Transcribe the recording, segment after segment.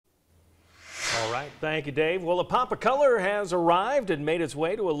All right, thank you, Dave. Well, a pop of color has arrived and made its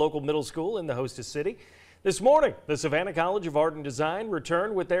way to a local middle school in the hostess city. This morning, the Savannah College of Art and Design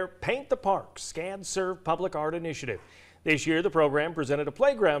returned with their Paint the Park SCAD Serve Public Art Initiative. This year, the program presented a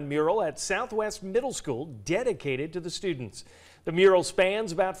playground mural at Southwest Middle School dedicated to the students. The mural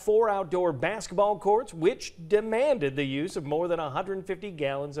spans about 4 outdoor basketball courts, which demanded the use of more than 150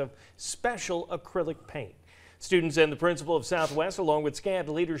 gallons of special acrylic paint. Students and the principal of Southwest, along with SCAD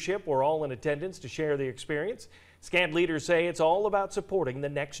leadership, were all in attendance to share the experience. SCAD leaders say it's all about supporting the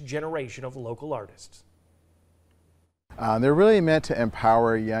next generation of local artists. They're really meant to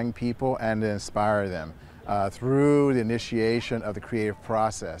empower young people and to inspire them through the initiation of the creative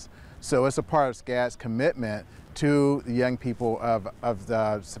process. So it's a part of SCAD's commitment to the young people of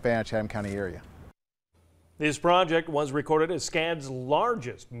the Savannah-Chatham County area. This project was recorded as SCAD's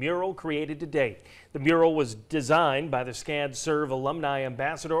largest mural created to date. The mural was designed by the SCAD Serve alumni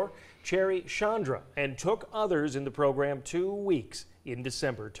ambassador, Cherry Chandra, and took others in the program 2 weeks in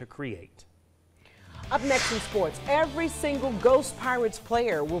December to create. Up next in sports, every single Ghost Pirates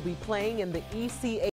player will be playing in the ECA